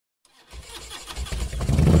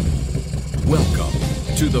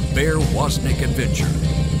to the Bear Woznick adventure.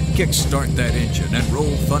 Kickstart that engine and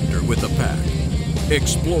roll thunder with the pack.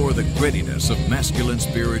 Explore the grittiness of masculine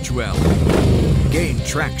spirituality. Gain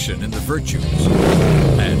traction in the virtues.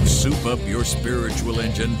 And soup up your spiritual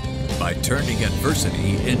engine by turning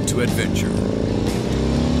adversity into adventure.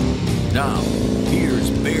 Now,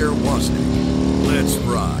 here's Bear Woznick. Let's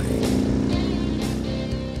ride.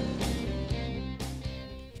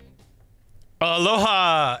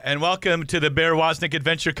 Aloha and welcome to the Bear Woznick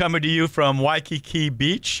adventure, coming to you from Waikiki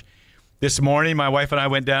Beach. This morning, my wife and I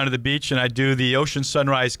went down to the beach, and I do the Ocean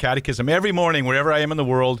Sunrise Catechism every morning, wherever I am in the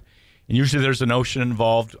world. And usually there's an ocean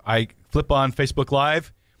involved. I flip on Facebook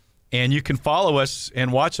Live, and you can follow us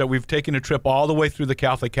and watch that. We've taken a trip all the way through the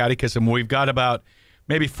Catholic Catechism. We've got about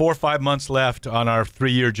maybe 4 or 5 months left on our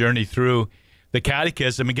 3-year journey through the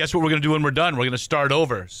Catechism. And guess what we're going to do when we're done? We're going to start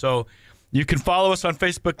over. So you can follow us on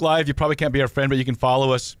Facebook Live. You probably can't be our friend, but you can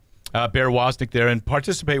follow us, Bear Woznick, there, and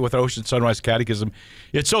participate with our Ocean Sunrise Catechism.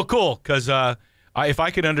 It's so cool because if I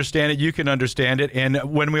can understand it, you can understand it. And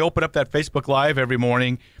when we open up that Facebook Live every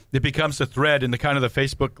morning, it becomes a thread in the kind of the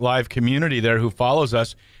Facebook Live community there who follows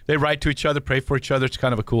us. They write to each other, pray for each other. It's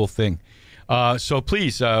kind of a cool thing. So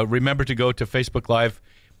please remember to go to Facebook Live,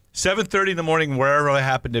 7:30 in the morning, wherever I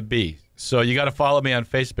happen to be. So you got to follow me on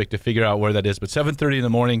Facebook to figure out where that is. But 7:30 in the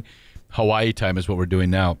morning, Hawaii time is what we're doing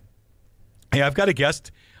now. Hey, I've got a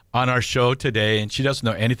guest on our show today, and she doesn't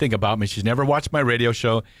know anything about me. She's never watched my radio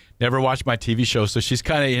show, never watched my TV show, so she's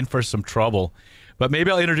kind of in for some trouble. But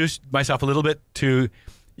maybe I'll introduce myself a little bit to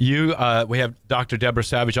you. We have Dr. Deborah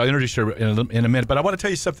Savage. I'll introduce her in a minute, but I want to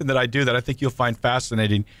tell you something that I do that I think you'll find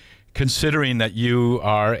fascinating, considering that you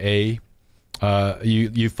are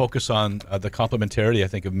you focus on the complementarity, I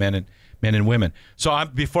think, of men and women. So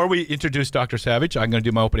before we introduce Dr. Savage, I'm going to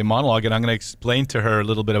do my opening monologue, and I'm going to explain to her a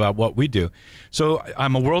little bit about what we do. So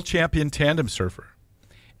I'm a world champion tandem surfer.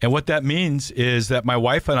 And what that means is that my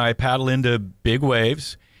wife and I paddle into big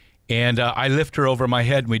waves, and I lift her over my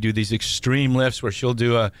head, and we do these extreme lifts where she'll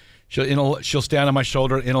stand on my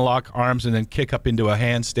shoulder, interlock arms, and then kick up into a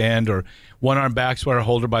handstand, or one arm back, so I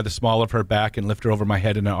hold her by the small of her back and lift her over my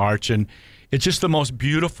head in an arch. And it's just the most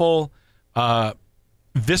beautiful,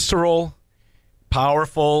 visceral,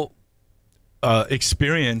 powerful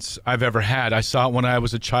experience I've ever had. I saw it when I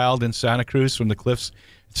was a child in Santa Cruz from the cliffs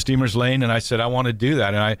at Steamers Lane, and I said, I want to do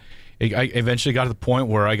that. And I eventually got to the point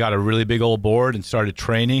where I got a really big old board and started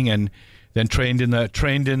training, and then trained in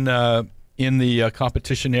the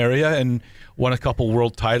competition area and won a couple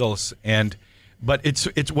world titles. But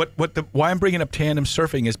why I'm bringing up tandem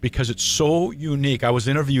surfing is because it's so unique. I was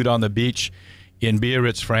interviewed on the beach in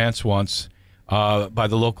Biarritz, France once by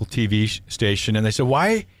the local TV station, and they said,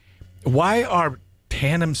 why are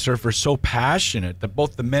tandem surfers so passionate,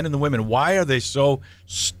 both the men and the women? Why are they so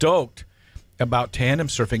stoked about tandem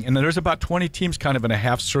surfing? And there's about 20 teams kind of in a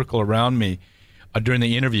half circle around me during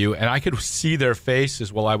the interview, and I could see their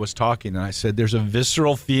faces while I was talking, and I said, there's a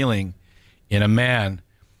visceral feeling in a man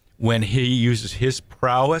when he uses his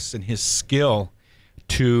prowess and his skill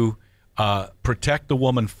to protect the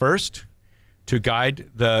woman first, to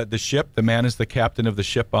guide the ship. The man is the captain of the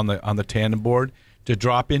ship on the tandem board, to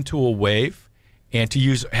drop into a wave and to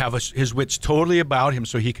have his wits totally about him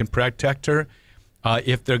so he can protect her.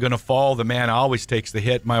 If they're going to fall, the man always takes the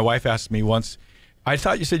hit. My wife asked me once, I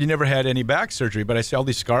thought you said you never had any back surgery, but I see all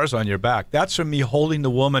these scars on your back. That's from me holding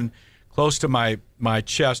the woman close to my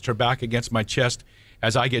chest, her back against my chest,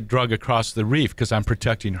 as I get dragged across the reef because I'm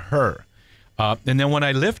protecting her. And then when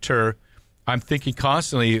I lift her, I'm thinking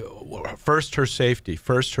constantly, first her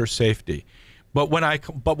safety. But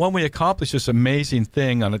when we accomplish this amazing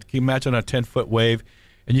thing, can you imagine a 10-foot wave?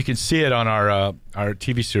 And you can see it on our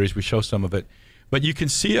TV series. We show some of it. But you can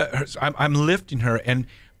see I'm lifting her, and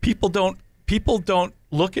people don't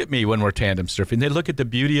look at me when we're tandem surfing. They look at the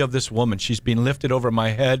beauty of this woman. She's being lifted over my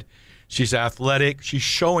head. She's athletic. She's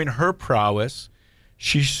showing her prowess.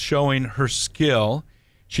 She's showing her skill.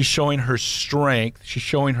 She's showing her strength. She's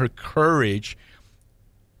showing her courage.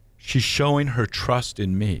 She's showing her trust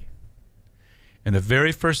in me. And the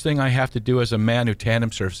very first thing I have to do as a man who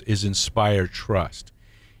tandem surfs is inspire trust.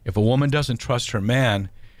 If a woman doesn't trust her man,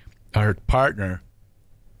 her partner,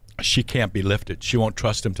 she can't be lifted. She won't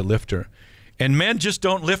trust him to lift her. And men just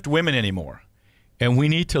don't lift women anymore. And we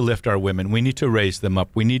need to lift our women. We need to raise them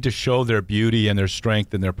up. We need to show their beauty and their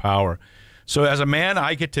strength and their power. So as a man,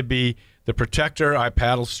 I get to be the protector. I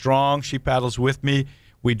paddle strong. She paddles with me.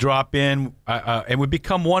 We drop in, and we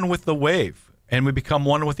become one with the wave. And we become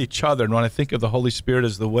one with each other. And when I think of the Holy Spirit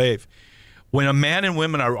as the wave, when a man and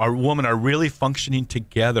woman are really functioning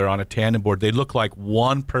together on a tandem board, they look like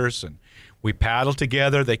one person. We paddle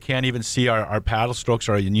together. They can't even see our paddle strokes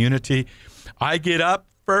are in unity. I get up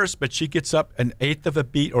first, but she gets up an eighth of a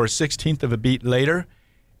beat or a 16th of a beat later.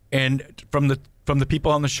 And from the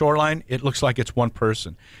people on the shoreline, it looks like it's one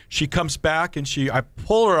person. She comes back and I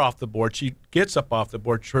pull her off the board. She gets up off the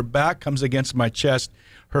board. Her back comes against my chest,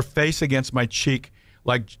 her face against my cheek,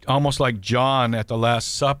 almost like John at the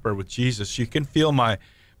Last Supper with Jesus. She can feel my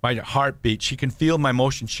heartbeat. She can feel my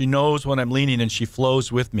motion. She knows when I'm leaning, and she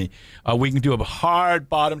flows with me. We can do a hard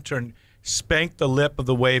bottom turn, spank the lip of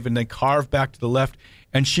the wave, and then carve back to the left.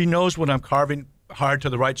 And she knows when I'm carving hard to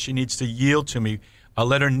the right, she needs to yield to me. I'll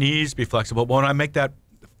let her knees be flexible. But when I make that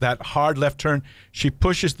hard left turn, she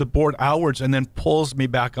pushes the board outwards and then pulls me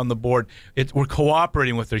back on the board. We're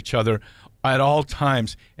cooperating with each other at all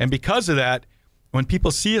times. And because of that, when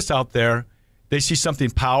people see us out there, they see something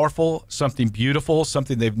powerful, something beautiful,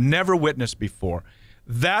 something they've never witnessed before.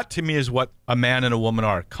 That, to me, is what a man and a woman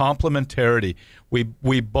are, complementarity.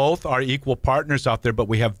 We both are equal partners out there, but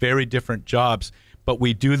we have very different jobs, but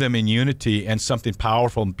we do them in unity, and something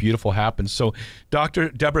powerful and beautiful happens. So Dr.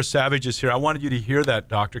 Deborah Savage is here. I wanted you to hear that,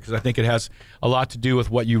 Doctor, because I think it has a lot to do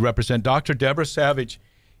with what you represent. Dr. Deborah Savage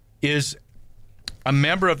is a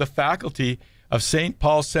member of the faculty of St.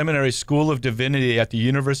 Paul Seminary School of Divinity at the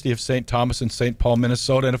University of St. Thomas in St. Paul,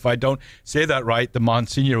 Minnesota. And if I don't say that right, the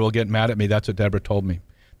Monsignor will get mad at me. That's what Deborah told me.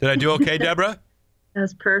 Did I do okay, Deborah?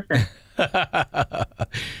 That's perfect.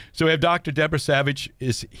 So we have Dr. Deborah Savage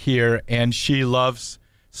is here, and she loves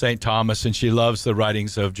St. Thomas, and she loves the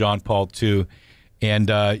writings of John Paul II. And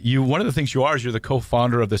one of the things you are is you're the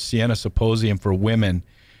co-founder of the Siena Symposium for Women.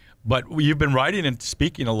 But you've been writing and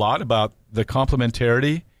speaking a lot about the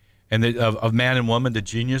complementarity and of man and woman, the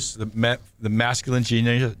genius, the masculine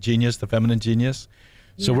genius, the feminine genius.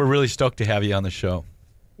 So we're really stoked to have you on the show.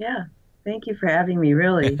 Yeah. Thank you for having me,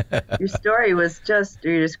 really. Your story was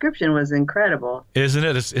your description was incredible. Isn't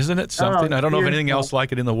it something? I don't know of anything else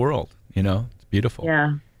like it in the world. It's beautiful.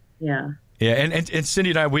 Yeah. Yeah, and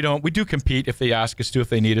Cindy and I, we do compete if they ask us to, if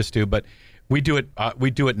they need us to, but we do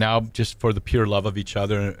it now just for the pure love of each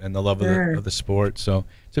other and the love of the sport. So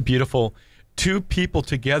it's a beautiful two people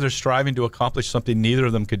together striving to accomplish something neither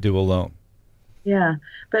of them could do alone. Yeah,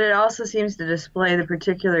 but it also seems to display the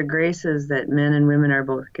particular graces that men and women are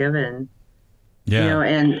both given. Yeah.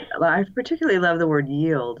 And I particularly love the word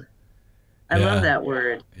yield. I love that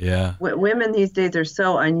word. Yeah. Women these days are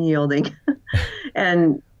so unyielding.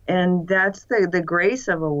 and that's the grace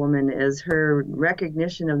of a woman, is her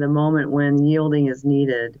recognition of the moment when yielding is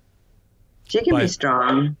needed. She can be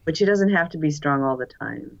strong, but she doesn't have to be strong all the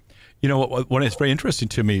time. You know what? It's very interesting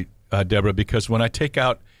to me, Deborah, because when I take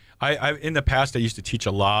out, in the past I used to teach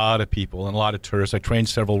a lot of people and a lot of tourists. I trained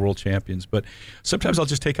several world champions, but sometimes I'll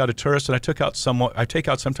just take out a tourist, and I take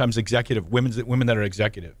out sometimes executive women that are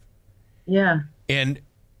executive. Yeah. And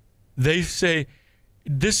they say,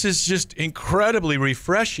 this is just incredibly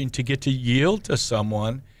refreshing to get to yield to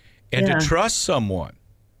someone and to trust someone.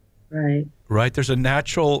 Right. Right? There's a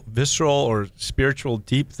natural, visceral, or spiritual,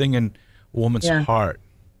 deep thing in a woman's heart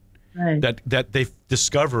that they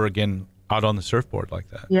discover again out on the surfboard like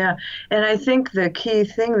that. Yeah. And I think the key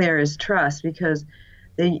thing there is trust, because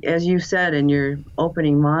as you said in your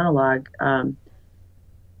opening monologue, I'm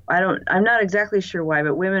not exactly sure why,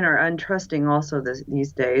 but women are untrusting also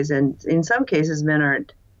these days. And in some cases, men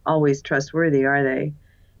aren't always trustworthy, are they?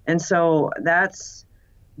 And so that's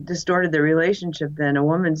distorted the relationship then. A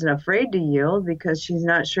woman's afraid to yield because she's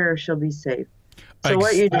not sure if she'll be safe. So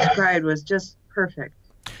what you described was just perfect.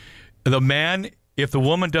 The man, if the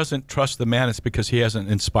woman doesn't trust the man, it's because he hasn't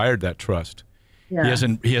inspired that trust. Yeah.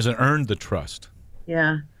 He hasn't earned the trust.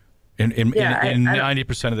 Yeah. In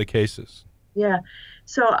 90% of the cases. Yeah.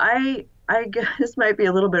 So I guess this might be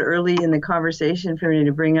a little bit early in the conversation for me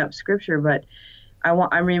to bring up scripture, but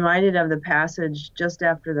I'm reminded of the passage just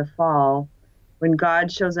after the fall when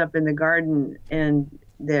God shows up in the garden and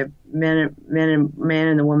the man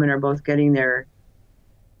and the woman are both hearing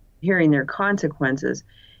their consequences.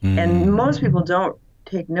 And most people don't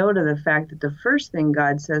take note of the fact that the first thing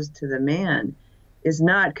God says to the man is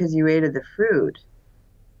not because you ate of the fruit.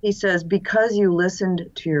 He says, because you listened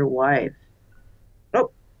to your wife. Oh,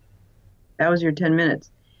 that was your 10 minutes.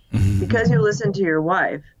 Because you listened to your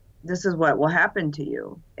wife, this is what will happen to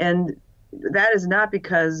you. And that is not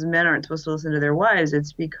because men aren't supposed to listen to their wives.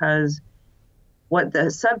 It's because what the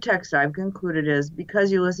subtext I've concluded is,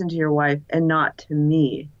 because you listen to your wife and not to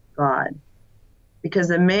me, God. Because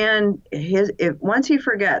the man, once he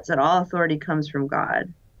forgets that all authority comes from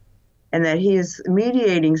God and that he is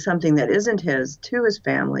mediating something that isn't his to his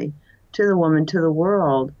family, to the woman, to the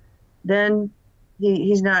world, then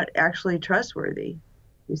he's not actually trustworthy.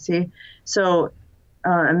 You see? So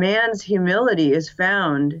a man's humility is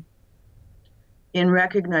found in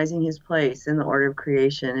recognizing his place in the order of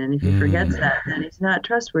creation. And if he forgets that, then he's not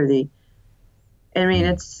trustworthy. I mean,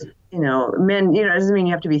 it's, men, it doesn't mean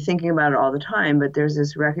you have to be thinking about it all the time, but there's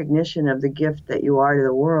this recognition of the gift that you are to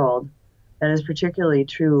the world that is particularly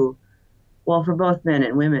true, well, for both men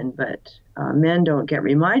and women, but men don't get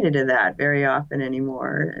reminded of that very often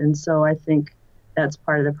anymore. And so I think that's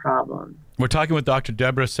part of the problem. We're talking with Dr.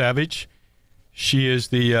 Deborah Savage. She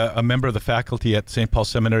is a member of the faculty at St. Paul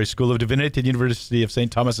Seminary School of Divinity at the University of St.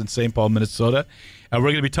 Thomas in St. Paul, Minnesota. And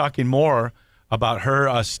we're going to be talking more about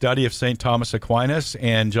her study of St. Thomas Aquinas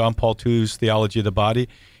and John Paul II's theology of the body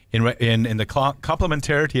in the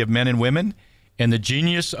complementarity of men and women and the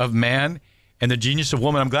genius of man and the genius of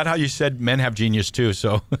woman. I'm glad how you said men have genius too,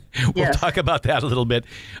 so we'll talk about that a little bit.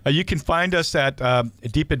 You can find us at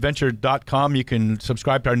deepadventure.com. You can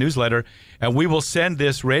subscribe to our newsletter, and we will send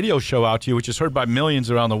this radio show out to you, which is heard by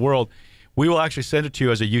millions around the world. We will actually send it to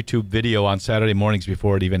you as a YouTube video on Saturday mornings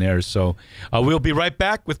before it even airs. So we'll be right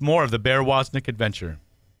back with more of the Bear Woznick Adventure.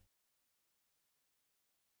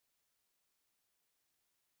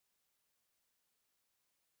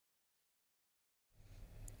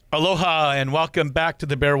 Aloha and welcome back to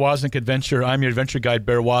the Bear Woznick Adventure. I'm your adventure guide,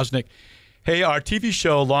 Bear Woznick. Hey, our TV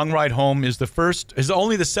show, Long Ride Home, is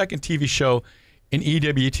only the second TV show in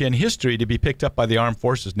EWTN history to be picked up by the Armed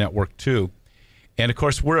Forces Network, too. And, of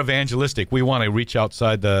course, we're evangelistic. We want to reach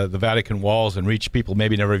outside the Vatican walls and reach people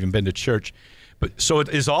maybe never even been to church. So it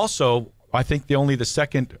is also, I think, only the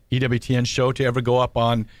second EWTN show to ever go up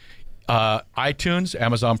on iTunes,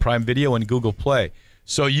 Amazon Prime Video, and Google Play.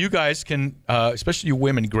 So you guys can, especially you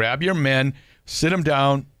women, grab your men, sit them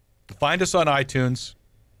down, find us on iTunes,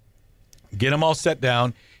 get them all set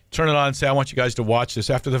down, turn it on and say, I want you guys to watch this.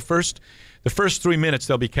 After the first 3 minutes,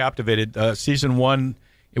 they'll be captivated. Season 1,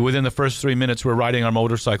 within the first 3 minutes, we're riding our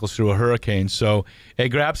motorcycles through a hurricane. So it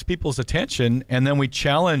grabs people's attention, and then we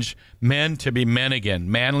challenge men to be men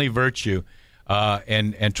again, manly virtue,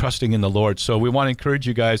 and trusting in the Lord. So we want to encourage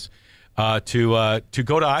you guys to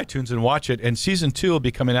go to iTunes and watch it. And Season 2 will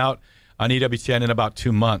be coming out on EWTN in about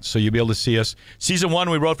 2 months. So you'll be able to see us. Season 1,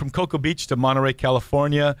 we rode from Cocoa Beach to Monterey,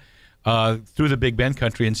 California, through the Big Bend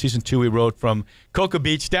country. In Season 2, we rode from Cocoa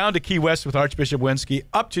Beach down to Key West with Archbishop Wensky,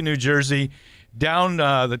 up to New Jersey, down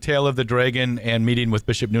the tail of the dragon, and meeting with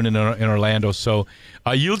Bishop Noonan in Orlando. So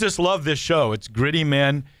you'll just love this show. It's gritty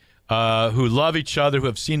men who love each other, who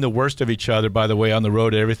have seen the worst of each other, by the way, on the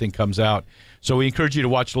road. Everything comes out. So we encourage you to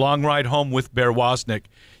watch Long Ride Home with Bear Woznick.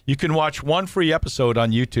 You can watch one free episode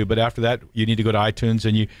on YouTube, but after that, you need to go to iTunes,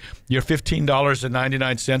 and your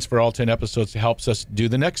 $15.99 for all 10 episodes helps us do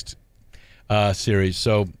the next series.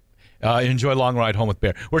 So enjoy Long Ride Home with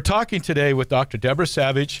Bear. We're talking today with Dr. Deborah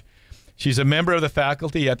Savage. She's a member of the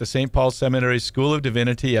faculty at the St. Paul Seminary School of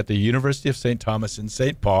Divinity at the University of St. Thomas in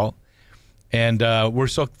St. Paul. And we're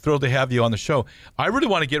so thrilled to have you on the show. I really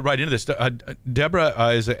want to get right into this. Deborah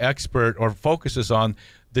is an expert, or focuses on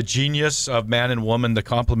the genius of man and woman, the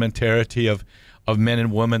complementarity of men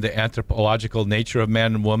and women, the anthropological nature of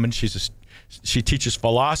man and woman. She teaches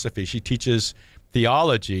philosophy. She teaches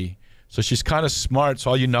theology. So she's kind of smart. So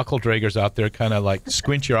all you knuckle draggers out there, kind of like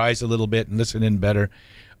squint your eyes a little bit and listen in better.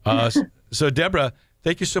 So Deborah,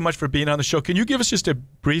 thank you so much for being on the show. Can you give us just a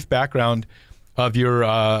brief background of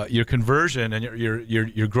your conversion and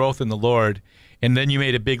your growth in the Lord, and then you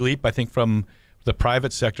made a big leap, I think, from the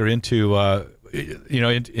private sector into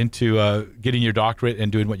getting your doctorate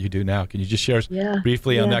and doing what you do now. Can you just share us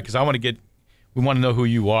briefly on that? Because we want to know who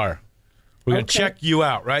you are. We're going to check you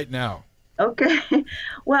out right now. Okay.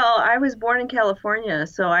 Well, I was born in California,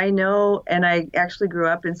 so I know, and I actually grew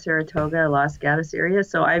up in Saratoga, Los Gatos area,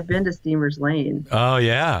 so I've been to Steamer's Lane. Oh,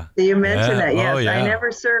 yeah. So you mentioned that, yes. Oh, yeah. I never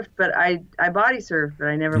surfed, but I body surfed, but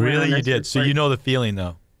I never went on Really, a you did. So you know the feeling,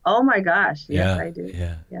 though. Oh, my gosh. Yes, Yeah, I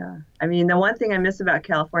do. yeah. I mean, the one thing I miss about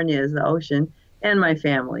California is the ocean and my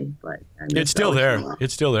family, but I miss It's still there.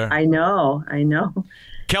 It's still there. I know.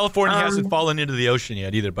 California hasn't fallen into the ocean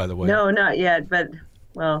yet either, by the way. No, not yet, but...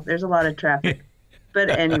 Well, there's a lot of traffic, but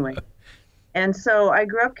anyway. And so I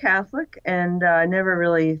grew up Catholic, and never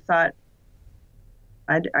really thought,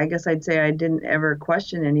 I guess I'd say I didn't ever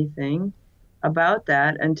question anything about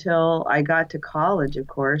that until I got to college, of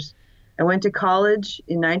course. I went to college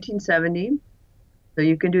in 1970, so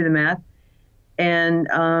you can do the math. And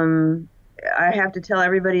I have to tell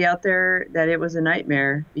everybody out there that it was a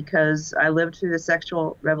nightmare because I lived through the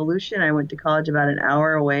sexual revolution. I went to college about an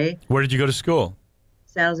hour away. Where did you go to school?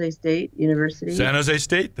 San Jose State University. San Jose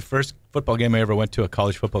State. The first football game I ever went to, a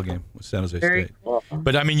college football game, was San Jose Very State. Cool.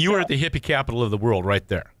 But, I mean, you were at the hippie capital of the world right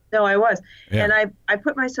there. No, I was. Yeah. And I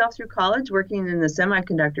put myself through college working in the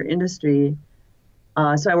semiconductor industry.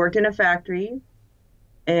 So I worked in a factory,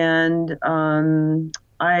 and the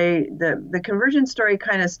conversion story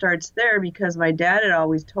kind of starts there because my dad had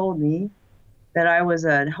always told me that I was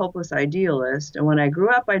a hopeless idealist. And when I grew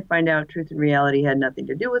up, I'd find out truth and reality had nothing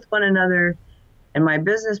to do with one another. And my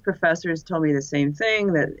business professors told me the same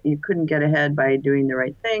thing, that you couldn't get ahead by doing the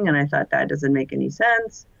right thing. And I thought that doesn't make any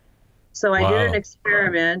sense. So I did an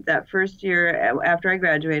experiment that first year after I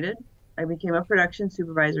graduated. I became a production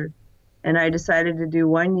supervisor, and I decided to do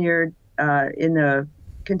 1 year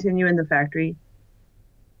continue in the factory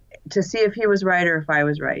to see if he was right or if I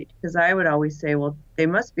was right. Because I would always say, well, they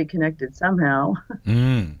must be connected somehow.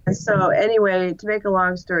 And so anyway, to make a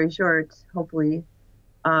long story short, hopefully,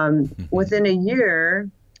 within a year,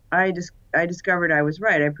 I discovered I was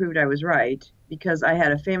right. I proved I was right because I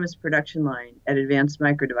had a famous production line at Advanced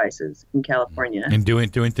Micro Devices in California. And doing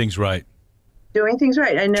things right. Doing things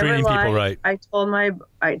right. I never Treating lied. people right.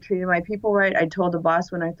 I treated my people right. I told the boss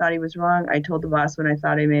when I thought he was wrong. I told the boss when I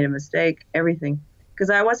thought I made a mistake. Everything. Because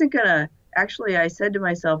I wasn't gonna. Actually, I said to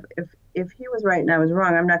myself, if he was right and I was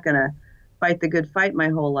wrong, I'm not gonna fight the good fight my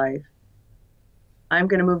whole life. I'm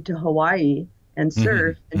gonna move to Hawaii and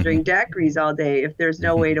surf and drink daiquiris all day if there's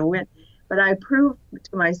no way to win. But I proved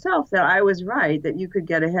to myself that I was right, that you could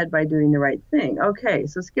get ahead by doing the right thing. Okay,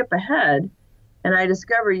 so skip ahead. And I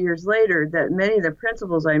discovered years later that many of the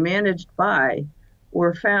principles I managed by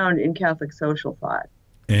were found in Catholic social thought.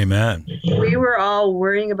 Amen. We were all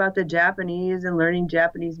worrying about the Japanese and learning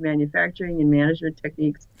Japanese manufacturing and management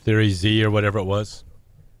techniques. Theory Z or whatever it was.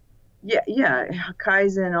 Yeah,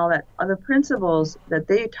 Kaizen, all that. The principles that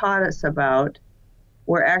they taught us about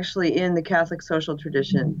were actually in the Catholic social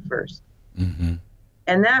tradition first. And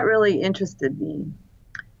that really interested me.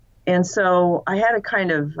 And so I had a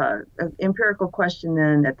kind of empirical question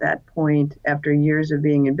then at that point. After years of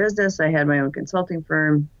being in business, I had my own consulting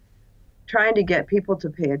firm, trying to get people to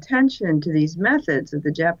pay attention to these methods that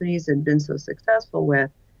the Japanese had been so successful with.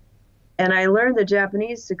 And I learned the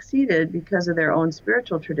Japanese succeeded because of their own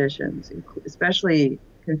spiritual traditions, especially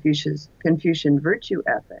Confucian virtue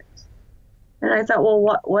ethics. And I thought,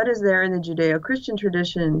 well, what is there in the Judeo-Christian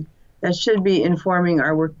tradition that should be informing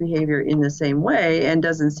our work behavior in the same way, and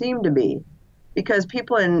doesn't seem to be? Because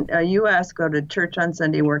people in the U.S. go to church on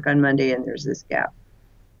Sunday, work on Monday, and there's this gap.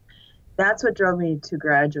 That's what drove me to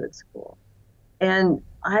graduate school. And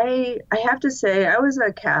I have to say, I was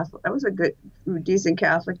a Catholic. I was a good, decent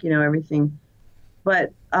Catholic, everything.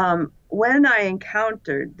 But when I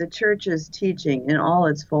encountered the church's teaching in all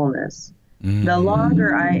its fullness, the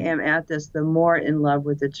longer I am at this, the more in love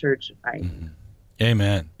with the church I am.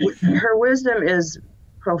 Amen. Her wisdom is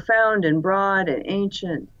profound and broad and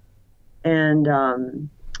ancient. And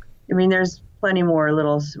there's plenty more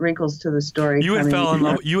little wrinkles to the story. You fell in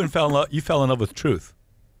love with truth.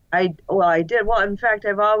 I did. Well, in fact,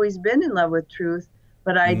 I've always been in love with truth,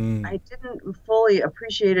 but I didn't fully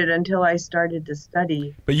appreciate it until I started to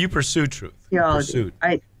study. But you pursued truth. Theology.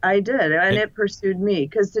 I did, and it pursued me.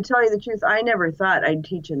 Because to tell you the truth, I never thought I'd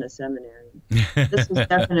teach in a seminary. This was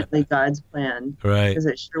definitely God's plan, right? Because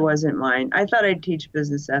it sure wasn't mine. I thought I'd teach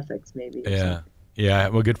business ethics, maybe. Yeah.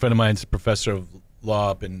 Well, a good friend of mine's a professor of law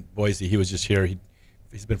up in Boise. He was just here.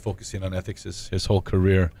 He's been focusing on ethics his whole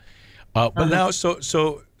career. But now,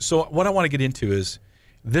 so what I want to get into is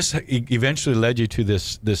this eventually led you to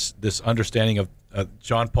this understanding of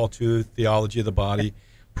John Paul II, theology of the body,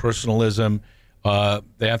 personalism, the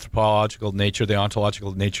anthropological nature, the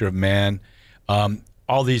ontological nature of man,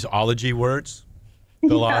 all these ology words,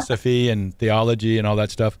 philosophy and theology and all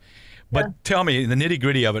that stuff. But tell me, in the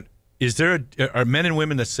nitty-gritty of it, are men and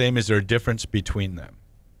women the same? Is there a difference between them?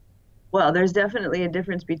 Well, there's definitely a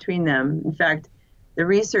difference between them. In fact, the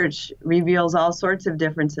research reveals all sorts of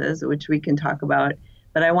differences, which we can talk about.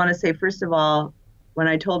 But I want to say, first of all, when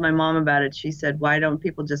I told my mom about it, she said, why don't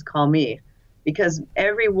people just call me? Because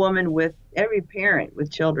every parent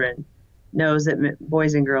with children knows that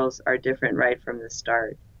boys and girls are different right from the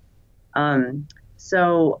start. I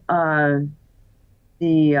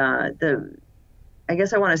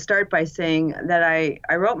guess I want to start by saying that I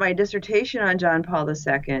wrote my dissertation on John Paul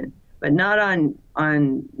II, but not on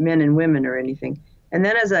men and women or anything. And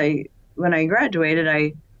then when I graduated,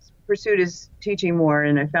 I pursued his teaching more,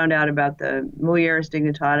 and I found out about the mulieris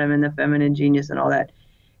dignitatem and the feminine genius and all that.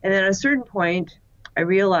 And then at a certain point, I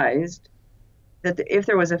realized that if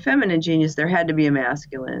there was a feminine genius, there had to be a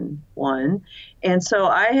masculine one. And so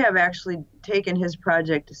I have actually taken his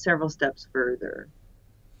project several steps further.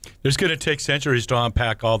 There's going to take centuries to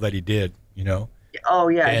unpack all that he did, Oh,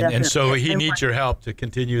 yeah, and definitely. And so he needs your help to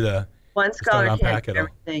continue the one scholar can't do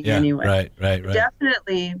everything anyway. Right.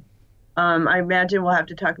 Definitely, I imagine we'll have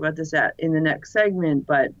to talk about this in the next segment,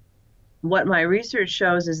 but what my research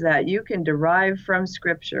shows is that you can derive from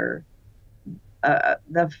Scripture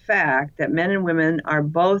the fact that men and women are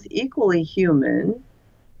both equally human,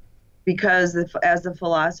 because as the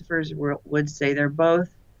philosophers would say, they're both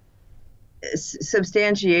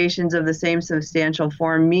substantiations of the same substantial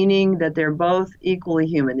form, meaning that they're both equally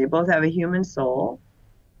human. They both have a human soul,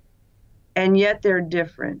 and yet they're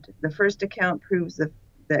different. The first account proves the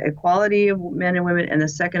equality of men and women, and the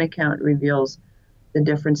second account reveals the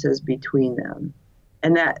differences between them.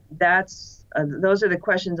 And those are the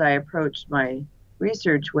questions I approached my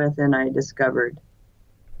research with, and I discovered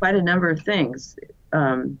quite a number of things.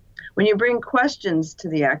 When you bring questions to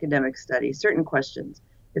the academic study, certain questions,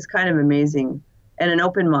 it's kind of amazing. And an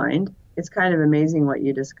open mind, it's kind of amazing what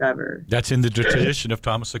you discover. That's in the tradition of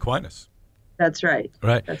Thomas Aquinas. That's right.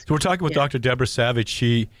 Right. So we're talking with Dr. Deborah Savage.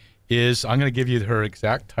 She is, I'm going to give you her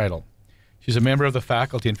exact title. She's a member of the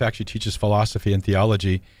faculty. In fact, she teaches philosophy and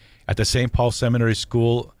theology at the St. Paul Seminary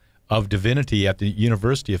School of Divinity at the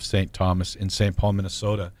University of St. Thomas in St. Paul,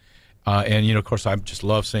 Minnesota. And, of course, I just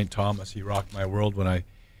love St. Thomas. He rocked my world when I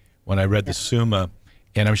read the Summa,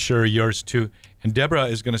 and I'm sure yours too. And Deborah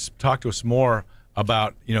is going to talk to us more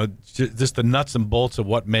about, just the nuts and bolts of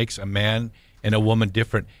what makes a man and a woman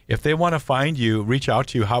different. If they want to find you, reach out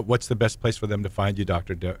to you, what's the best place for them to find you,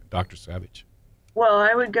 Dr. Savage? Well,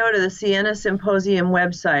 I would go to the Siena Symposium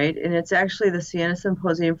website, and it's actually the Siena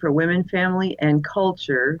Symposium for Women, Family, and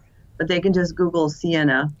Culture, but they can just Google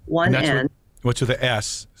Siena, one N. What's with the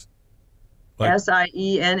S?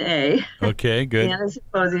 SIENA. Okay, good. Siena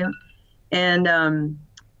Symposium. And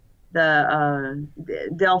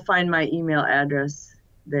they'll find my email address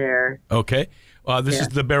there. Okay. This is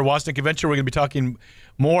the Bear Woznick Adventure. We're going to be talking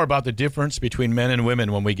more about the difference between men and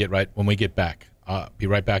women when we get back. Be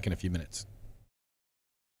right back in a few minutes.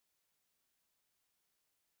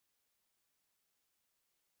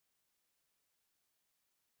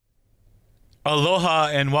 Aloha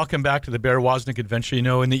and welcome back to the Bear Woznick Adventure.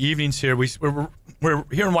 In the evenings here, we're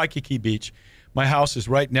here in Waikiki Beach. My house is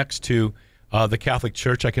right next to the Catholic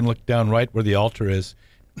Church. I can look down right where the altar is.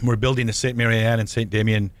 We're building a St. Mary Ann and St.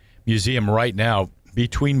 Damien museum right now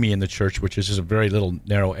between me and the church, which is just a very little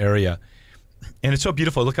narrow area. And it's so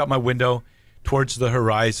beautiful. I look out my window towards the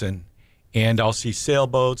horizon, and I'll see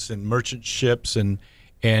sailboats and merchant ships and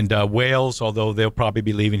whales, although they'll probably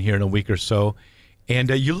be leaving here in a week or so. And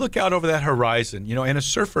you look out over that horizon, and a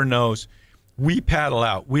surfer knows we paddle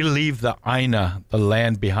out. We leave the Aina, the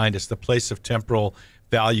land behind us, the place of temporal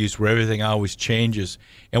values where everything always changes.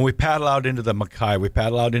 And we paddle out into the Makai. We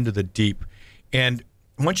paddle out into the deep. And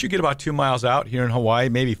once you get about 2 miles out here in Hawaii,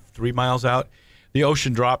 maybe 3 miles out, the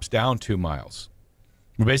ocean drops down 2 miles.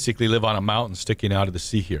 We basically live on a mountain sticking out of the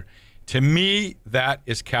sea here. To me, that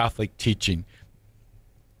is Catholic teaching.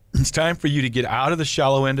 It's time for you to get out of the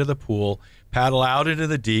shallow end of the pool, paddle out into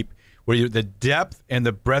the deep, where the depth and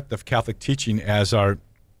the breadth of Catholic teaching, as our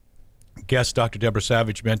guest, Dr. Deborah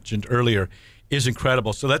Savage, mentioned earlier, is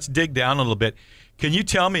incredible. So let's dig down a little bit. Can you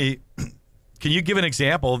tell me, can you give an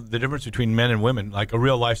example of the difference between men and women, like a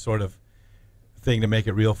real life sort of thing to make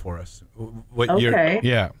it real for us?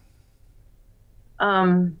 Okay.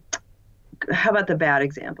 How about the bad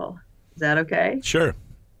example? Is that okay? Sure.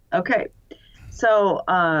 Okay. So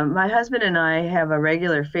my husband and I have a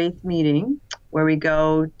regular faith meeting where we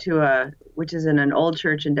go to which is in an old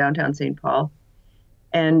church in downtown St. Paul.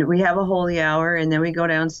 And we have a holy hour, and then we go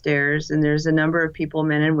downstairs, and there's a number of people,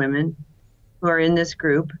 men and women, who are in this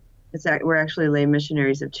group. We're actually lay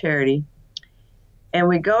missionaries of charity. And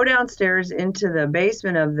we go downstairs into the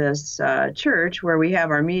basement of this church where we have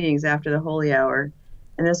our meetings after the holy hour.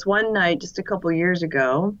 And this one night, just a couple years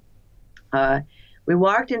ago, we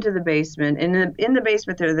walked into the basement. And in the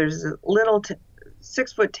basement there's a little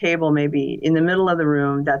 6-foot table maybe in the middle of the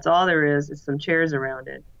room. That's all there is. It's some chairs around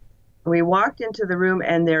it. We walked into the room,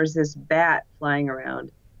 and there's this bat flying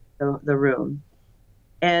around the room.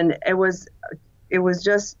 And it was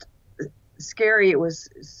just scary. It was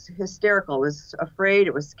hysterical. It was afraid.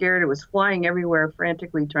 It was scared. It was flying everywhere,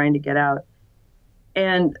 frantically trying to get out.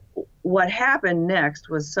 And what happened next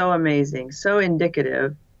was so amazing, so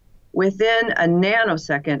indicative. Within a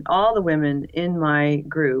nanosecond, all the women in the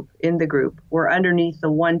group, were underneath the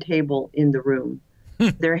one table in the room.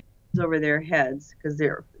 Their hands over their heads, because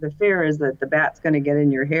the fear is that the bat's going to get in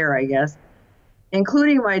your hair, I guess,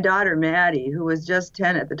 including my daughter, Maddie, who was just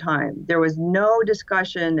 10 at the time. There was no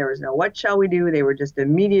discussion. There was no, what shall we do? They were just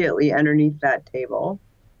immediately underneath that table.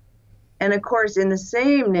 And of course, in the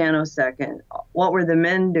same nanosecond, what were the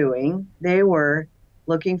men doing? They were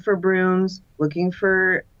looking for brooms, looking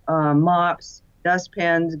for mops,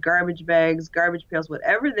 dustpans, garbage bags, garbage pails,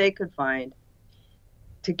 whatever they could find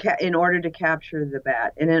in order to capture the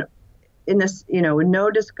bat. And in this,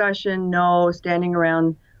 no discussion, no standing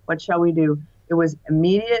around, what shall we do? It was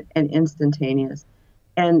immediate and instantaneous.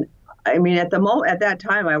 And I mean, at that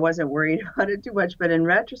time, I wasn't worried about it too much, but in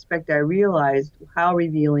retrospect, I realized how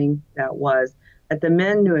revealing that was. That the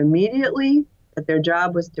men knew immediately that their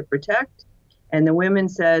job was to protect, and the women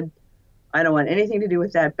said, I don't want anything to do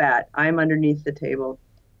with that bat. I'm underneath the table.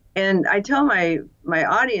 And I tell my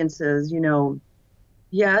audiences,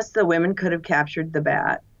 yes, the women could have captured the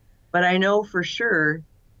bat, but I know for sure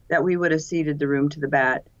that we would have ceded the room to the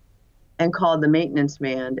bat and called the maintenance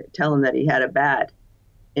man to tell him that he had a bat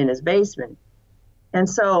in his basement. And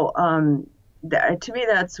so to me,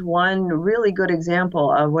 that's one really good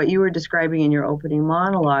example of what you were describing in your opening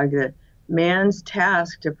monologue, that man's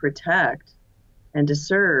task to protect and to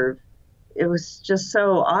serve, it was just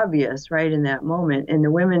so obvious right in that moment, and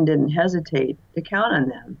the women didn't hesitate to count on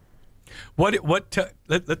them.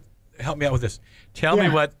 Help me out with this. Tell me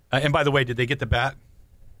what, and by the way, did they get the bat?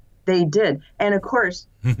 They did. And of course,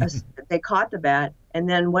 they caught the bat. And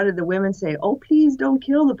then what did the women say? Oh, please don't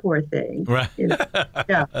kill the poor thing. Right.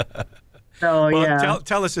 Yeah. So, well, yeah.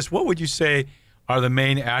 Tell us this. What would you say are the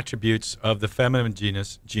main attributes of the feminine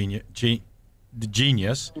genius,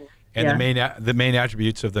 and the main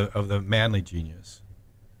attributes of the manly genius?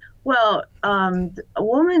 Well, John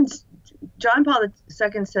Paul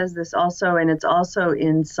II says this also, and it's also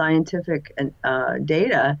in scientific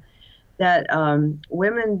data, that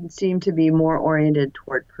women seem to be more oriented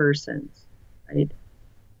toward persons, right?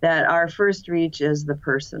 That our first reach is the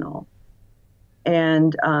personal.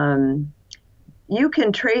 And you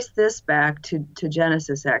can trace this back to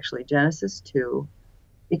Genesis, actually, Genesis 2,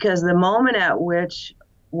 because the moment at which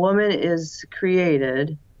woman is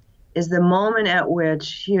created is the moment at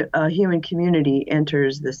which a human community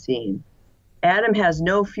enters the scene. Adam has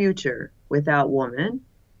no future without woman.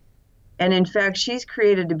 And in fact, she's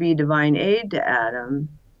created to be divine aid to Adam.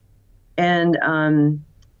 And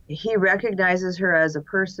he recognizes her as a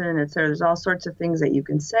person, etc. There's all sorts of things that you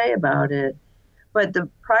can say about it. But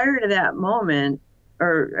prior to that moment,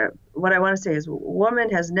 or what I want to say is, woman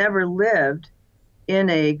has never lived in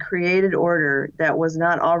a created order that was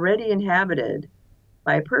not already inhabited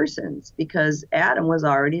by persons, because Adam was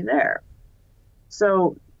already there.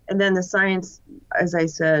 So, and then the science, as I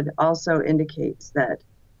said, also indicates that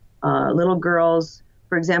little girls,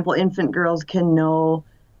 for example, infant girls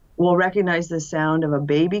will recognize the sound of a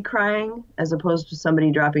baby crying as opposed to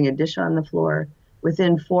somebody dropping a dish on the floor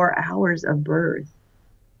within 4 hours of birth.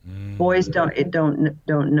 Boys don't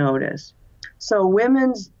notice. So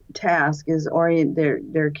women's task is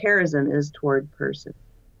their charism is toward person.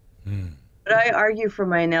 What I argue from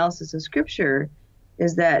my analysis of scripture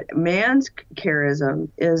is that man's charism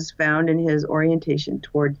is found in his orientation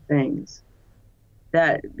toward things.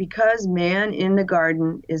 That because man in the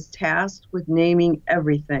garden is tasked with naming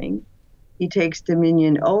everything, he takes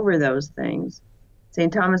dominion over those things.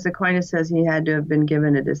 St. Thomas Aquinas says he had to have been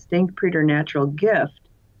given a distinct preternatural gift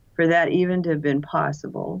for that even to have been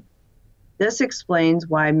possible. This explains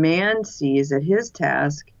why man sees that his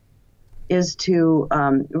task is to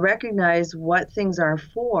recognize what things are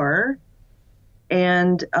for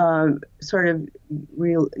and sort of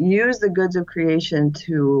use the goods of creation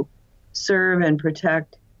to serve and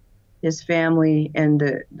protect his family and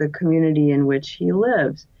the community in which he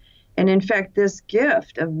lives. And in fact, this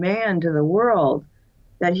gift of man to the world,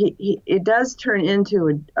 that it does turn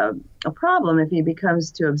into a problem if he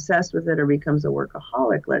becomes too obsessed with it or becomes a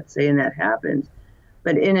workaholic, let's say, and that happens.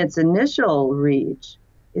 But in its initial reach,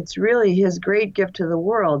 it's really his great gift to the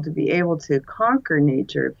world to be able to conquer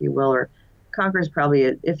nature, if you will, or conquer is probably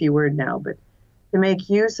an iffy word now, but to make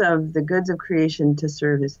use of the goods of creation to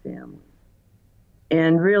serve his family.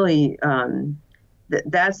 And really,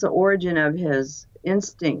 that's the origin of his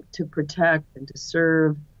instinct to protect and to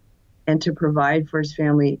serve and to provide for his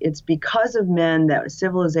family. It's because of men that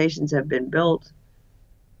civilizations have been built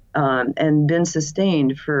and been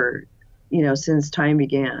sustained for, since time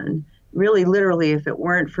began. Really, literally, if it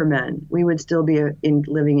weren't for men, we would still be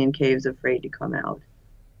living in caves afraid to come out.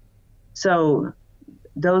 So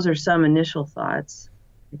those are some initial thoughts.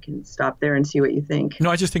 I can stop there and see what you think. No,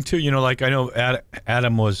 I just think, too, I know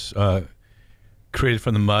Adam was created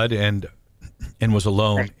from the mud and was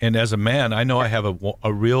alone. Right. And as a man, I know I have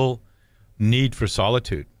a real need for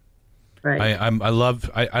solitude. Right.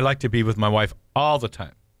 I like to be with my wife all the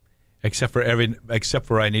time, except for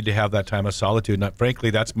I need to have that time of solitude. And frankly,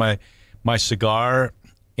 that's my cigar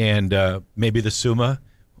and maybe the Summa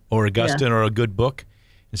or Augustine or a good book.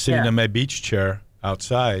 and sitting in my beach chair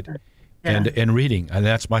outside Yeah. and reading. And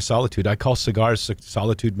that's my solitude. I call cigars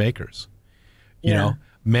solitude makers. You know,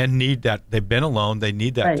 men need that. They've been alone. They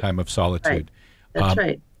need that time of solitude. Right. That's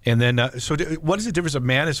right. And then, what is the difference? A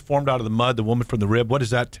man is formed out of the mud, the woman from the rib. What does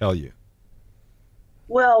that tell you?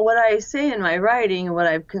 Well, what I say in my writing and what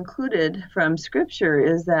I've concluded from Scripture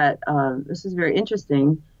is that this is very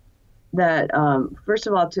interesting. That first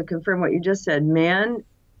of all, to confirm what you just said, man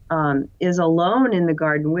is alone in the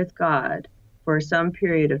garden with God for some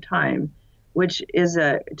period of time, which is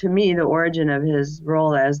to me the origin of his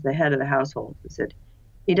role as the head of the household. Is that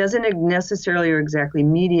he doesn't necessarily or exactly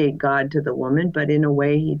mediate God to the woman, but in a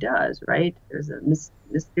way he does, right? There's a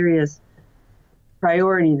mysterious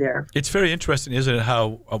priority there. It's very interesting, isn't it,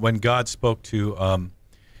 how when God spoke to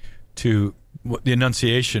the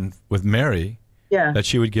Annunciation with Mary, that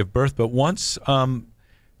she would give birth, but once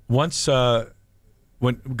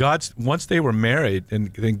they were married,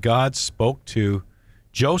 and then God spoke to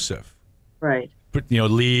Joseph, right?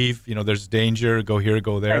 Leave. There's danger. Go here.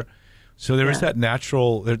 Go there. Right. So there is that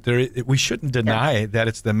natural. We shouldn't deny that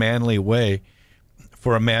it's the manly way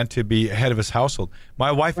for a man to be head of his household.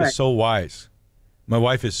 My wife is so wise. My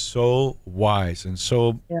wife is so wise and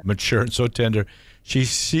so mature and so tender. She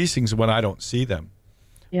sees things when I don't see them.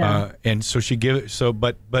 Yeah. And so she gives. So,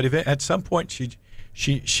 but if at some point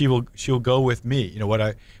she'll go with me.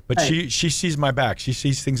 She sees my back. She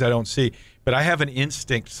sees things I don't see. But I have an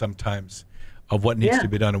instinct sometimes of what needs to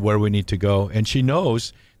be done and where we need to go. And she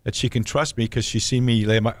knows that she can trust me because she's seen me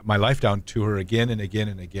lay my life down to her again and again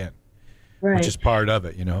and again, which is part of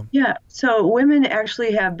it, Yeah. So women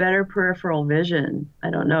actually have better peripheral vision. I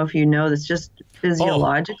don't know if you know this, just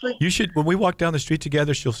physiologically. You should. When we walk down the street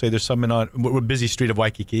together, she'll say, "There's someone on we're busy street of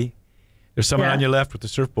Waikiki. There's someone on your left with the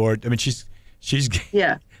surfboard." I mean, she's.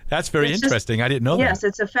 Yeah. That's very interesting. I didn't know that. Yes,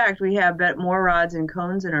 it's a fact. We have more rods and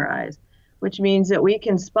cones in our eyes, which means that we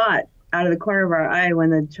can spot out of the corner of our eye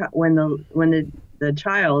when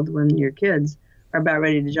your kids are about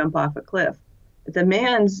ready to jump off a cliff. But the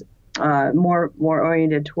man's more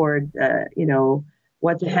oriented toward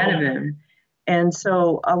what's ahead of him, and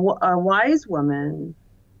so a wise woman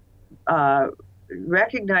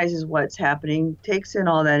recognizes what's happening, takes in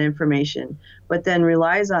all that information, but then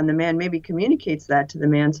relies on the man, maybe communicates that to the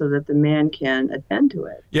man so that the man can attend to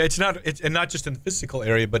it. Yeah, it's not just in the physical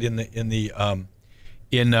area, but in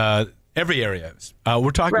every area.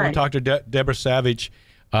 We're talking with Dr. Deborah Savage.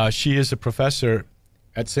 She is a professor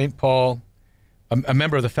at St. Paul, a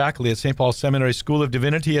member of the faculty at St. Paul Seminary School of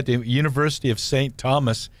Divinity at the University of St.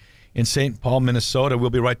 Thomas in St. Paul, Minnesota. We'll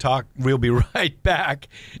be right back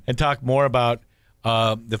and talk more about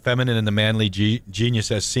the feminine and the manly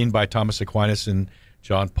genius as seen by Thomas Aquinas and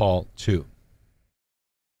John Paul II.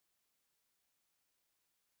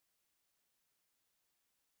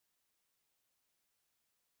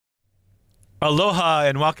 Aloha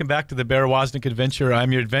and welcome back to the Bear Woznick Adventure.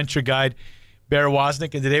 I'm your adventure guide, Bear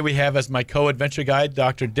Woznick, and today we have as my co-adventure guide,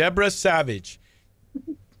 Dr. Deborah Savage.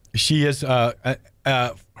 She is her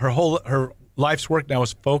life's work now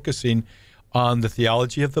is focusing on the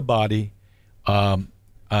theology of the body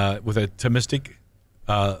with a Thomistic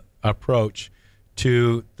approach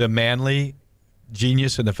to the manly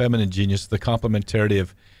genius and the feminine genius, the complementarity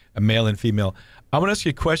of a male and female. I want to ask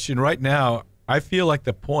you a question right now. I feel like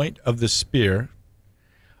the point of the spear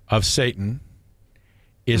of Satan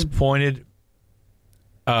is pointed,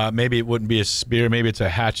 maybe it wouldn't be a spear, maybe it's a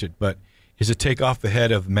hatchet, but is to take off the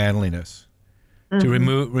head of manliness, to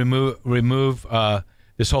remove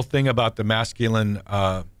this whole thing about the masculine,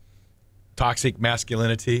 toxic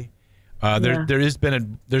masculinity. There's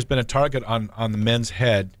been a target on the men's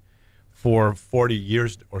head for 40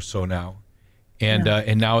 years or so now.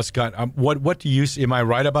 And now it's got. What do you see? Am I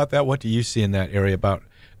right about that? What do you see in that area about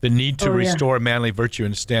the need to restore manly virtue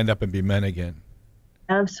and stand up and be men again?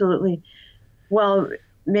 Absolutely. Well,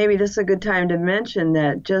 maybe this is a good time to mention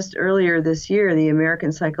that just earlier this year, the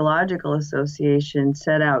American Psychological Association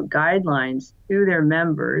set out guidelines to their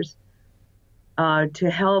members to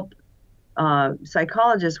help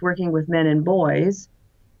psychologists working with men and boys,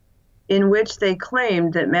 in which they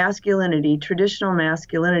claimed that traditional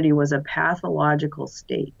masculinity, was a pathological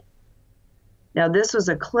state. Now, this was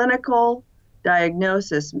a clinical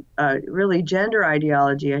diagnosis, really gender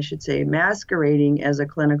ideology, I should say, masquerading as a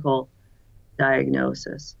clinical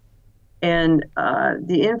diagnosis. And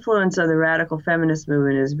the influence of the radical feminist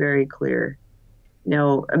movement is very clear.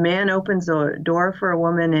 A man opens a door for a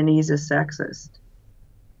woman and he's a sexist.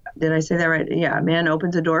 Did I say that right? Yeah, a man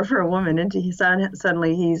opens a door for a woman and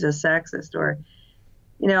suddenly he's a sexist. Or,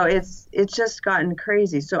 it's just gotten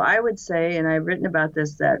crazy. So I would say, and I've written about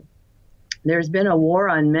this, that there's been a war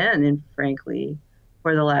on men, and frankly,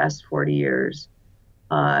 for the last 40 years,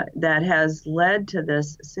 that has led to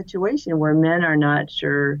this situation where men are not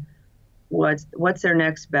sure what's their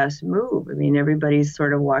next best move. I mean, everybody's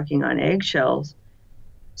sort of walking on eggshells.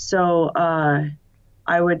 So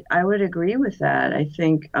I would agree with that. I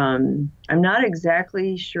think I'm not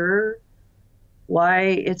exactly sure why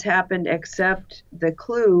it's happened, except the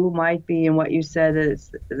clue might be in what you said, that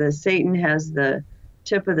it's the Satan has the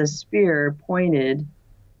tip of the spear pointed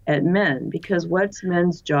at men, because what's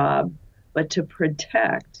men's job but to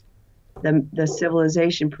protect the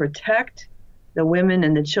civilization, protect the women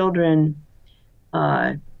and the children,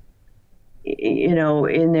 in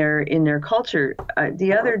their culture.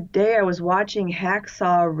 The other day I was watching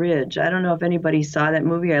Hacksaw Ridge. I don't know if anybody saw that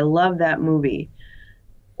movie. I love that movie.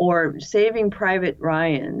 Or Saving Private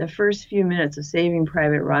Ryan, the first few minutes of Saving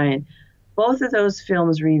Private Ryan. Both of those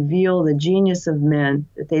films reveal the genius of men,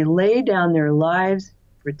 that they lay down their lives to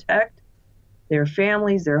protect their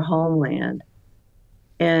families, their homeland.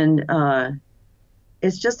 And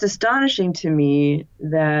it's just astonishing to me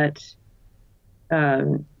that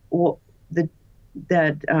the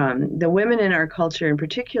women in our culture in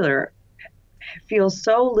particular feel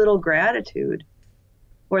so little gratitude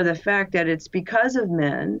for the fact that it's because of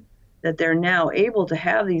men that they're now able to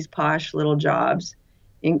have these posh little jobs,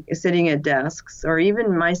 sitting at desks. Or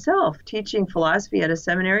even myself teaching philosophy at a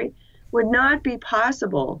seminary would not be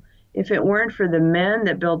possible if it weren't for the men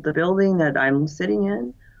that built the building that I'm sitting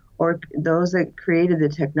in, or those that created the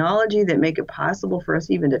technology that make it possible for us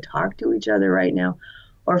even to talk to each other right now,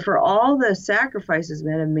 or for all the sacrifices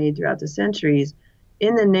men have made throughout the centuries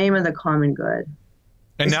in the name of the common good.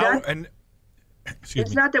 It's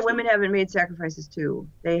not that women haven't made sacrifices too.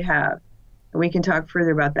 They have. And we can talk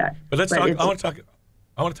further about that. But let's talk. I want to talk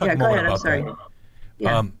a moment go ahead, about I'm sorry. that.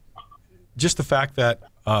 Yeah. Just the fact that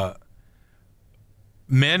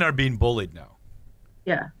men are being bullied now.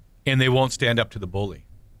 Yeah. And they won't stand up to the bully.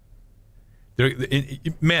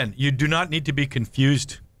 Men, you do not need to be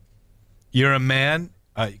confused. You're a man.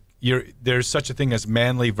 There's such a thing as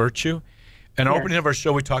manly virtue. In the opening of our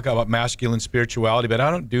show, we talk about masculine spirituality, but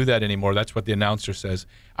I don't do that anymore. That's what the announcer says.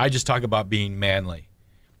 I just talk about being manly.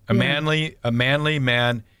 A manly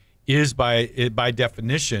man is by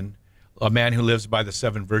definition a man who lives by the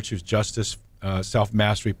 7 virtues: justice,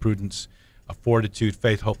 self-mastery, prudence, fortitude,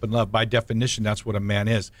 faith, hope, and love. By definition, that's what a man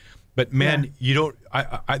is. But men, you don't.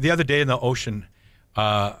 The other day in the ocean,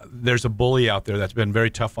 there's a bully out there that's been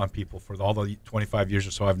very tough on people for all the 25 years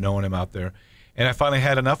or so I've known him out there. And I finally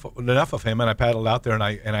had enough of him, and I paddled out there, and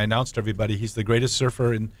I announced to everybody he's the greatest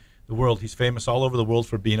surfer in the world. He's famous all over the world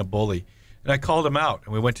for being a bully. And I called him out,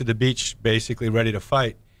 and we went to the beach basically ready to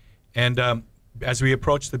fight. And as we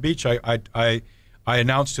approached the beach, I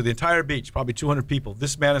announced to the entire beach, probably 200 people,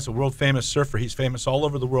 this man is a world-famous surfer. He's famous all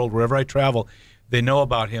over the world. Wherever I travel, they know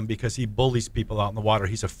about him because he bullies people out in the water.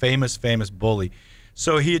 He's a famous, famous bully.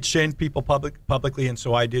 So he had shamed people publicly, and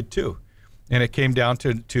so I did too. And it came down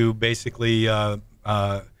to basically,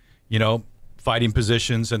 fighting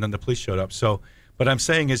positions, and then the police showed up. So, what I'm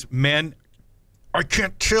saying is, men, I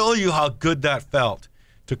can't tell you how good that felt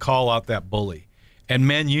to call out that bully. And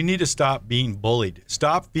men, you need to stop being bullied.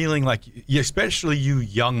 Stop feeling like, especially you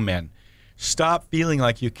young men, stop feeling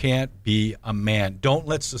like you can't be a man. Don't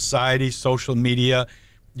let society, social media,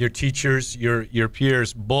 your teachers, your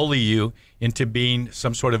peers bully you into being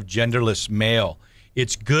some sort of genderless male.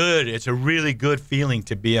 It's good. It's a really good feeling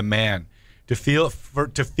to be a man, to feel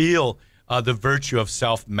the virtue of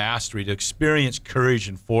self-mastery, to experience courage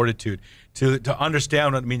and fortitude, to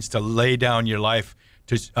understand what it means to lay down your life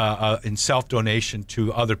in self-donation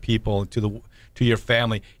to other people, to your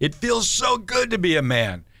family. It feels so good to be a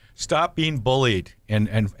man. Stop being bullied and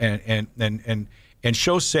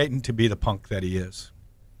show Satan to be the punk that he is.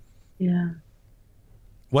 Yeah.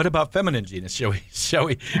 What about feminine genius? Shall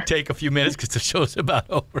we take a few minutes because the show's about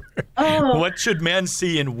over? Oh, what should men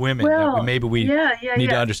see in women well, that maybe we need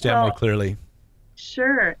to understand more clearly?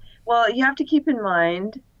 Sure. Well, you have to keep in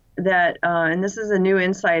mind that, and this is a new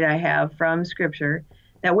insight I have from Scripture,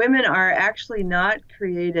 that women are actually not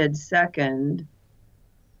created second,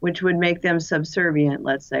 which would make them subservient,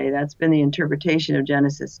 let's say. That's been the interpretation of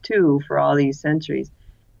Genesis 2 for all these centuries.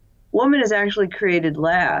 Woman is actually created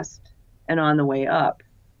last and on the way up.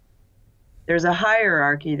 There's a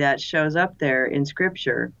hierarchy that shows up there in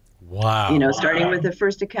Scripture. Wow. Starting with the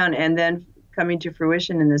first account and then coming to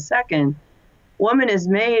fruition in the second. Woman is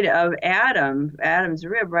made of Adam's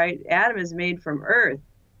rib, right? Adam is made from earth.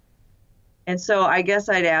 And so I guess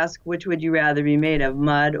I'd ask, which would you rather be made of,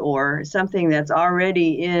 mud or something that's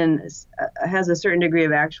already has a certain degree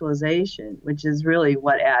of actualization, which is really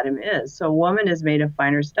what Adam is. So woman is made of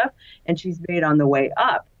finer stuff, and she's made on the way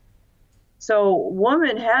up. So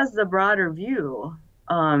woman has the broader view.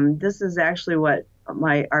 This is actually what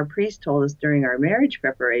our priest told us during our marriage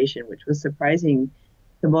preparation, which was surprising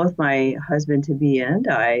to both my husband-to-be and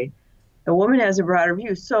I. The woman has a broader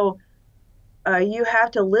view. So you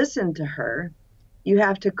have to listen to her. You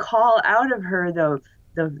have to call out of her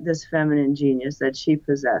this feminine genius that she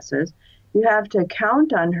possesses. You have to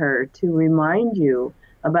count on her to remind you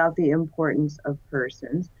about the importance of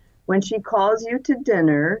persons. When she calls you to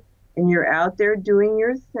dinner and you're out there doing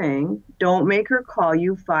your thing, don't make her call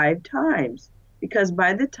you 5 times, because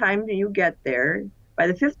by the time you get there, by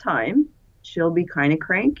the 5th time, she'll be kind of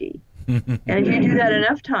cranky. And if you do that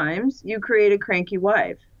enough times, you create a cranky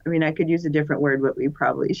wife. I mean, I could use a different word, but we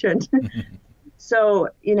probably shouldn't. So,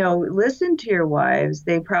 listen to your wives.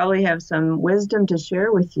 They probably have some wisdom to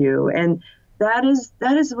share with you. And that is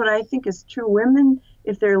what I think is true. Women,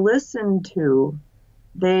 if they're listened to,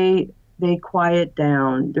 they quiet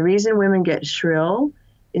down. The reason women get shrill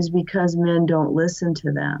is because men don't listen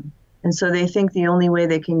to them. And so they think the only way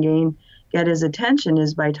they can get his attention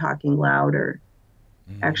is by talking louder.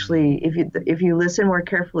 Actually, if you listen more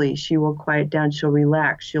carefully, she will quiet down, she'll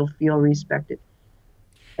relax, she'll feel respected.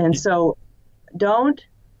 And so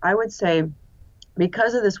I would say,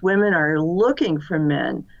 because of this, women are looking for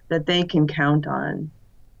men that they can count on.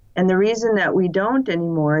 And the reason that we don't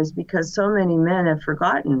anymore is because so many men have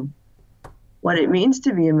forgotten what it means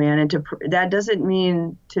to be a man. And that doesn't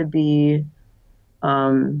mean to be,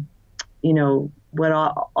 what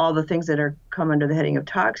all the things that are come under the heading of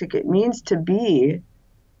toxic. It means to be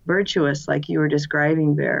virtuous, like you were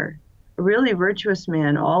describing there. A really virtuous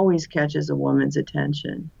man always catches a woman's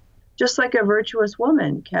attention, just like a virtuous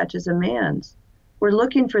woman catches a man's. We're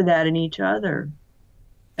looking for that in each other.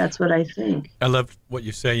 That's what I think. I love what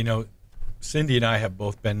you say. Cindy and I have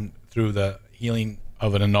both been through the healing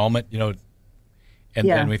of an annulment,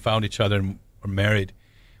 and we found each other and were married.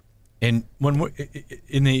 And when we're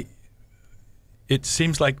it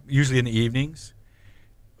seems like usually in the evenings,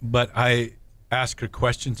 but I ask her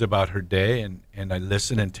questions about her day, and I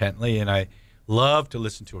listen intently, and I love to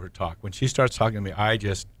listen to her talk. When she starts talking to me, I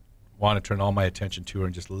just want to turn all my attention to her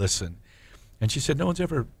and just listen. And she said, no one's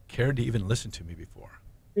ever cared to even listen to me before.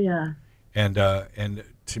 Yeah. And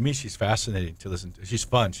to me, she's fascinating to listen to. She's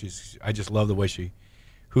fun. I just love the way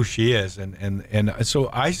who she is. And so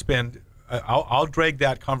I'll drag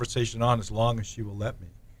that conversation on as long as she will let me.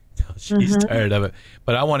 She's tired of it.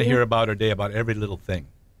 But I want to hear about her day, about every little thing.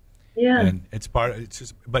 Yeah. And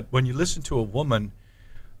but when you listen to a woman,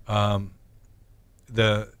 the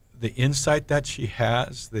insight that she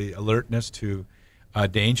has, the alertness to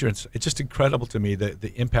danger, it's just incredible to me,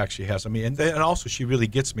 the impact she has on me. And also she really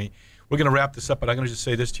gets me. We're going to wrap this up, but I'm going to just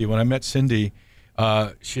say this to you. When I met Cindy,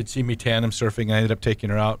 she had seen me tandem surfing. I ended up taking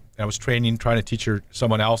her out. I was trying to teach her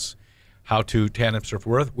someone else how to tandem surf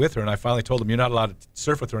with her, and I finally told him, you're not allowed to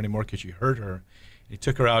surf with her anymore because you hurt her. And he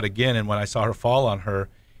took her out again, and when I saw her fall on her,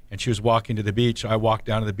 and she was walking to the beach, I walked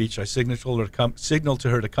down to the beach. I signaled to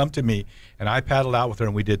her to come to me, and I paddled out with her,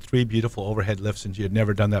 and we did 3 beautiful overhead lifts, and she had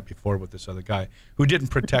never done that before with this other guy who didn't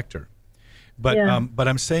protect her. But but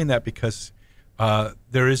I'm saying that because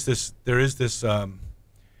there is this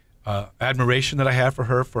admiration that I have for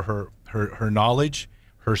her knowledge,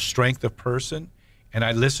 her strength of person, and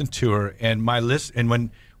I listened to her. And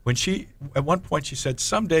when she at one point she said,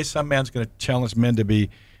 someday some man's going to challenge men to be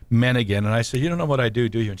men again. And I said, you don't know what I do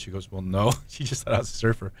you? And she goes, well, no. She just thought I was a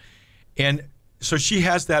surfer. And so she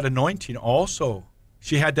has that anointing also.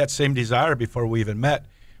 She had that same desire before we even met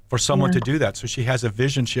for someone to do that. So she has a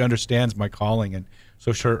vision. She understands my calling. And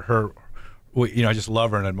so I just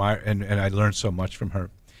love her and admire, and I learned so much from her.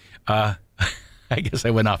 I guess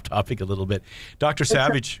I went off topic a little bit. Dr.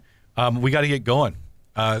 Savage, we got to get going.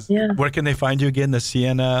 Where can they find you again? The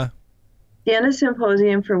Siena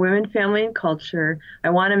Symposium for Women, Family, and Culture. I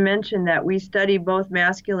want to mention that we study bodo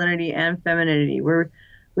masculinity and femininity.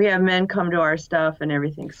 We have men come to our stuff and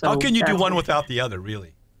everything. So how can you do one without the other,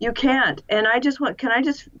 really? You can't. And do I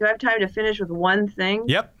have time to finish with one thing?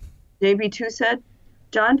 Yep. JB2 said,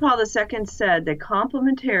 John Paul II said that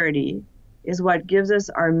complementarity is what gives us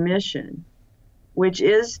our mission, which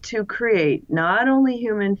is to create not only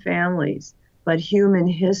human families, but human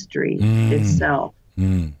history itself.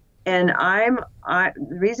 And the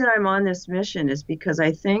reason I'm on this mission is because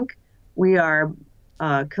I think we are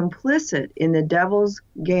complicit in the devil's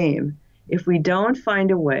game if we don't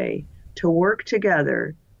find a way to work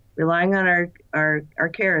together relying on our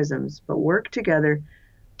charisms, but work together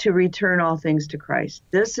to return all things to Christ.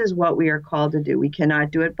 This is what we are called to do. We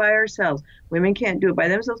cannot do it by ourselves. Women can't do it by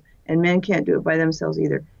themselves, and men can't do it by themselves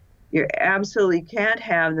either. You absolutely can't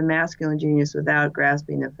have the masculine genius without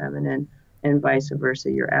grasping the feminine, and vice versa.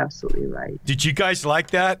 You're absolutely right. Did you guys like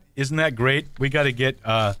that? Isn't that great? We got to get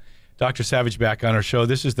Dr. Savage back on our show.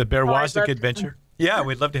 This is the Bear Woznick Adventure. Yeah,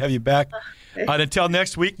 we'd love to have you back. Okay. Until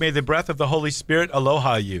next week, may the breath of the Holy Spirit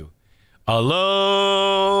aloha you.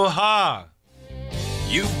 Aloha!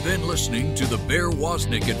 You've been listening to the Bear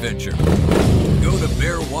Woznick Adventure. Go to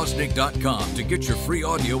bearwoznick.com to get your free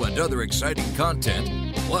audio and other exciting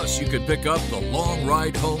content. Plus, you can pick up the Long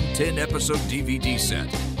Ride Home 10-episode DVD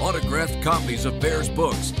set, autographed copies of Bear's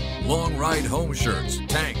books, Long Ride Home shirts,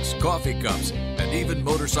 tanks, coffee cups, and even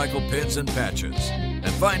motorcycle pins and patches.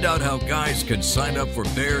 And find out how guys can sign up for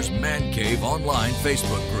Bear's Man Cave online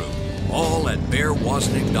Facebook group. All at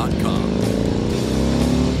bearwoznick.com.